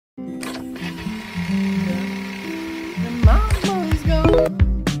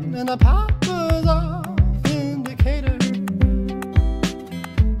the powers of indicator.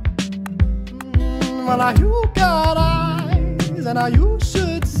 Well, now you got eyes, and now you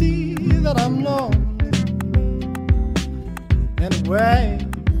should see that I'm lonely. Anyway,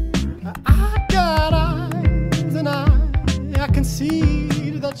 I got eyes, and I can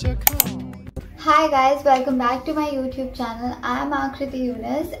see that you're calling. Hi guys, welcome back to my YouTube channel. I am Akriti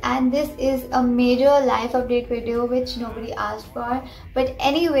Yunus and this is a major life update video which nobody asked for. But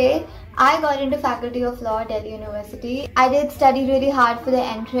anyway, I got into Faculty of Law, Delhi University. I did study really hard for the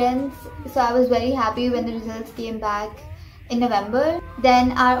entrance, so I was very happy when the results came back in November.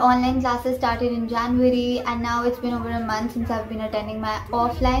 Then our online classes started in January and now it's been over a month since I've been attending my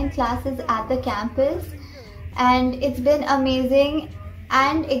offline classes at the campus. And it's been amazing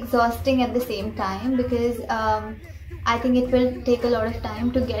and exhausting at the same time because I think it will take a lot of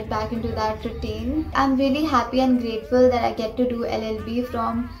time to get back into that routine. I'm really happy and grateful that I get to do LLB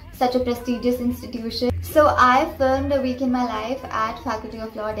from such a prestigious institution. So I filmed a week in my life at Faculty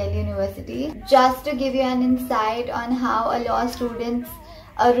of Law, Delhi University, just to give you an insight on how a law student's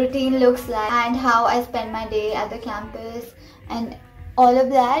routine looks like and how I spend my day at the campus and all of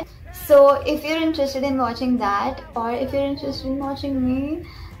that. So if you're interested in watching that, or if you're interested in watching me,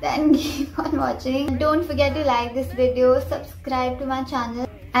 then keep on watching. Don't forget to like this video, subscribe to my channel,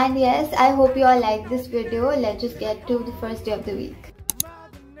 and yes, I hope you all like this video. Let's just get to the first day of the week.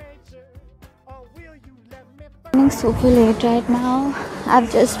 It's super late right now. I've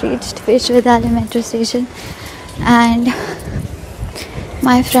just reached Vishwadhyaya metro station and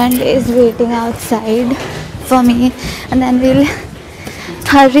my friend is waiting outside for me, and then we'll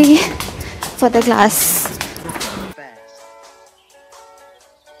hurry for the class.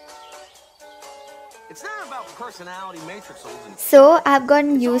 It's not about personality matrices. So I've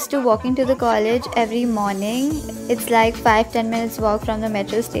gotten used to walking to the college every morning. It's like 5-10 minutes walk from the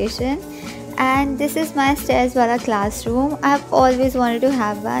metro station, and this is my stairs wala classroom. I've always wanted to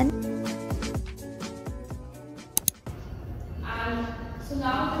have one. And so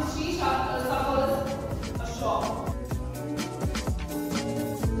now this tree suffers a shock.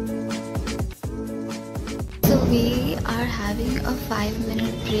 So we are having a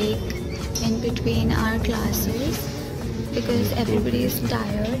 5-minute break in between our classes because everybody is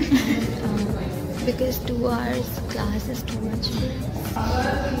tired and because 2 hours class is too much for us.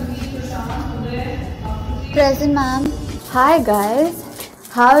 Present, ma'am. Hi guys.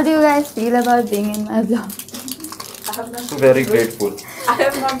 How do you guys feel about being in my vlog? Very grateful. I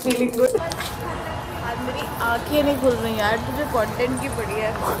am not feeling good. आज मेरी आँखें नहीं खुल रही यार, तुझे content की पड़ी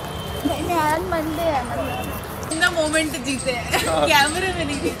है। नहीं आज मंडे है, मतलब ना मोमेंट जीते हैं, कैमरे में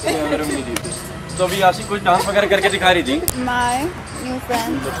नहीं जीते। कैमरे में नहीं जीते। तो अभी आशी कुछ डांस वगैरह करके दिखा रही थी। My new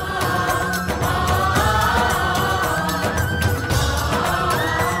friend.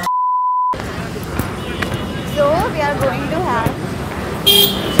 So we are going to have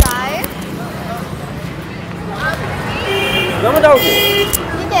chai. ना बताओगे?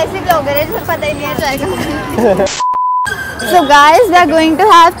 ये कैसे ब्लॉगर है जिसे पता ही नहीं है चाय का? So guys, we are going to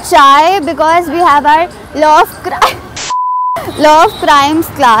have chai because we have our law of crimes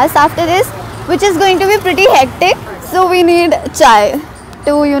class after this, which is going to be pretty hectic. So we need chai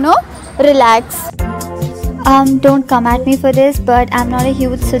to, you know, relax. Don't come at me for this, but I'm not a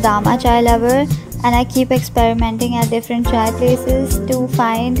huge Sudama chai lover, and I keep experimenting at different chai places to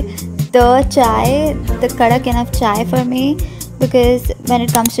find the chai, the kadak enough chai for me, because when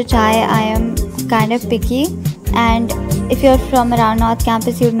it comes to chai, I am kind of picky. And if you're from around North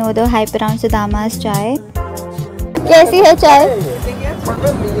Campus, you know the hype around Sudama's chai. कैसी है चाय?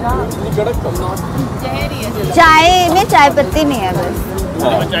 चाय में चाय पत्ती नहीं है बस।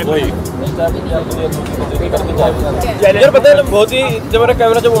 यार पता है ना, बहुत ही जब मेरा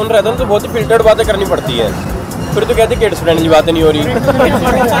कैमरा जब ऑन रहता है ना तो बहुत ही फिल्टर्ड बातें करनी पड़ती है। फिर तो कहते किड्स फ्रेंडली बातें नहीं हो रही।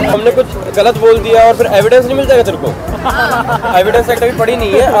 हमने कुछ गलत बोल दिया और फिर एविडेंस नहीं मिल जाएगा तेरे को। एविडेंस एक्ट अभी पढ़ी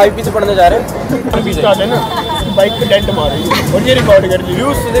नहीं है, आईपी से पढ़ने जा रहे हैं। बाइक पे डेंट मारी और ये रिकॉर्ड कर ली।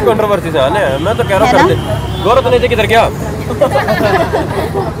 व्यूज सीधे कंट्रोवर्सी से आने हैं। मैं तो कह रहा हूँ कर दे। गौरव तो नहीं थे किधर क्या? वो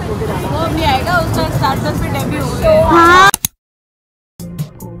नहीं आएगा, उसका स्टार्टअप पे डेब्यू हो गया। हाँ।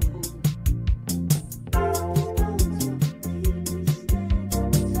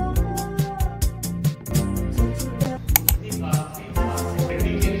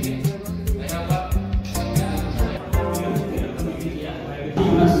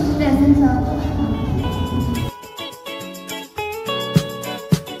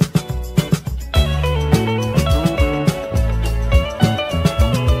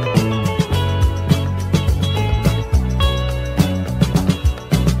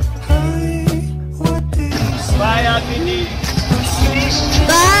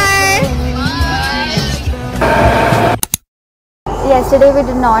 Bye. Yesterday we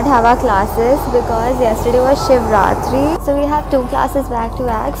did not have our classes because yesterday was Shivratri. So we have 2 classes back to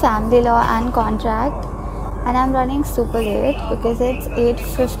back, family law and contract. And I'm running super late because it's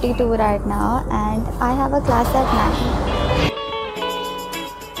 8:52 right now and I have a class at 9.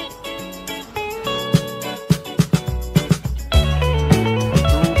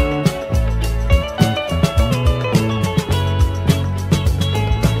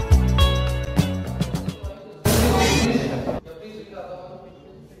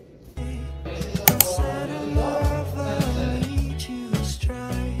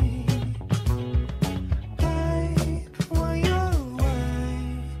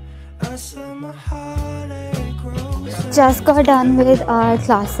 Just got done with our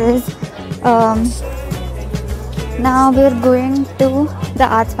classes. Now we're going to the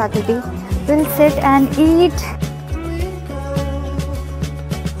arts faculty. We'll sit and eat.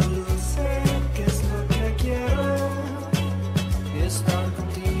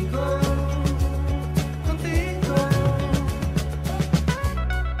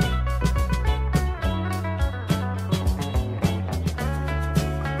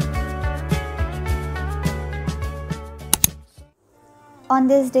 On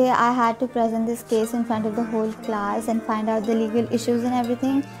this day, I had to present this case in front of the whole class and find out the legal issues and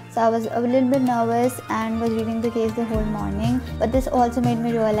everything. So I was a little bit nervous and was reading the case the whole morning. But this also made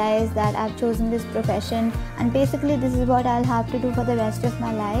me realize that I've chosen this profession and basically this is what I'll have to do for the rest of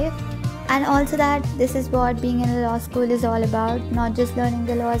my life. And also that this is what being in a law school is all about. Not just learning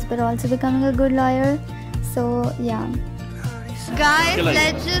the laws but also becoming a good lawyer. So yeah. Guys,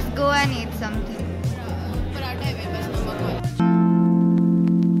 let's just go and eat something.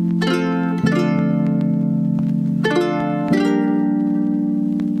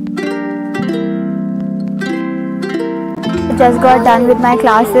 Just got done with my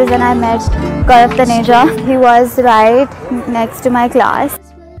classes and I met Gaurav Taneja. He was right next to my class.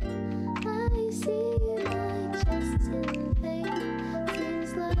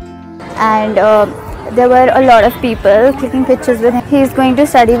 And there were a lot of people clicking pictures with him. He is going to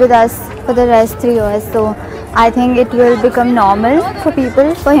study with us for the rest 3 years. So I think it will become normal for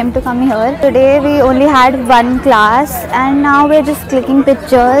people for him to come here. Today we only had 1 class and now we're just clicking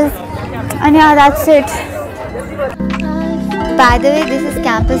pictures. And yeah, that's it. By the way, this is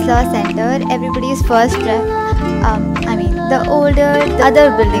Campus Law Center, everybody's first the other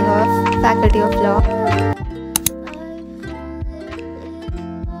building of Faculty of Law.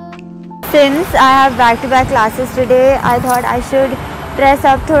 Since I have back-to-back classes today, I thought I should dress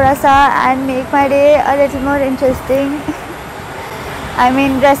up thoda sa and make my day a little more interesting. I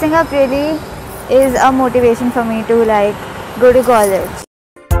mean, dressing up really is a motivation for me to go to college.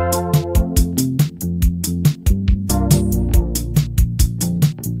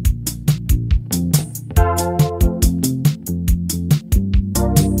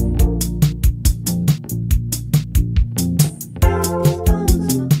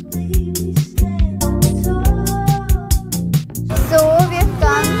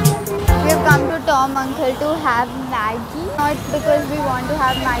 Uncle to have Maggie, not because we want to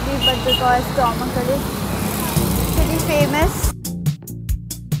have Maggie but because Tom Uncle is pretty famous.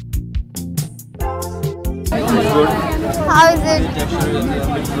 Good. How is it? The texture is a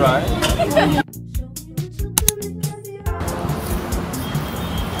bit dry.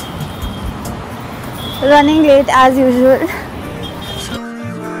 Running late as usual.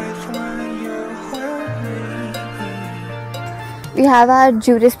 We have our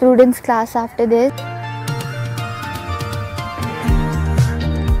jurisprudence class after this.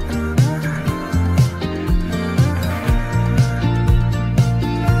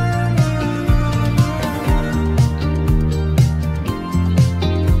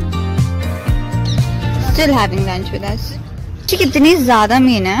 Still having lunch with us. she कितनी ज़्यादा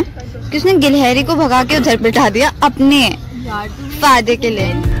mean है कि उसने गिलहरी को भगा के उधर बिठा दिया अपने फायदे के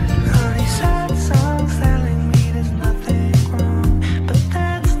लिए.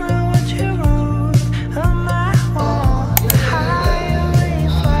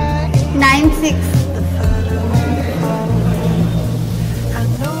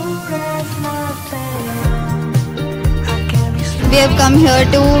 We have come here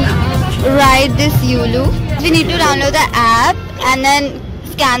to ride this DULLB. We need to download the app and then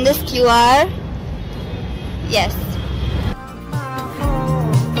scan this QR. Yes.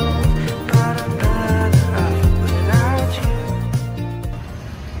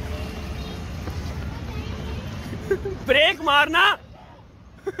 Break मारना.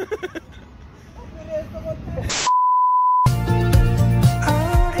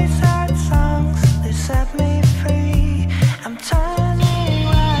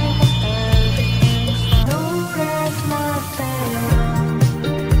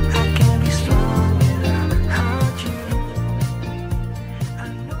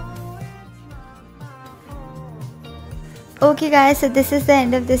 Okay guys, so this is the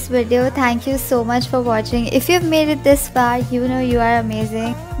end of this video. Thank you so much for watching. If you've made it this far, you know you are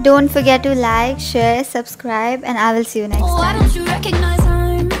amazing. Don't forget to like, share, subscribe, and I will see you next time. Why don't you recognize her?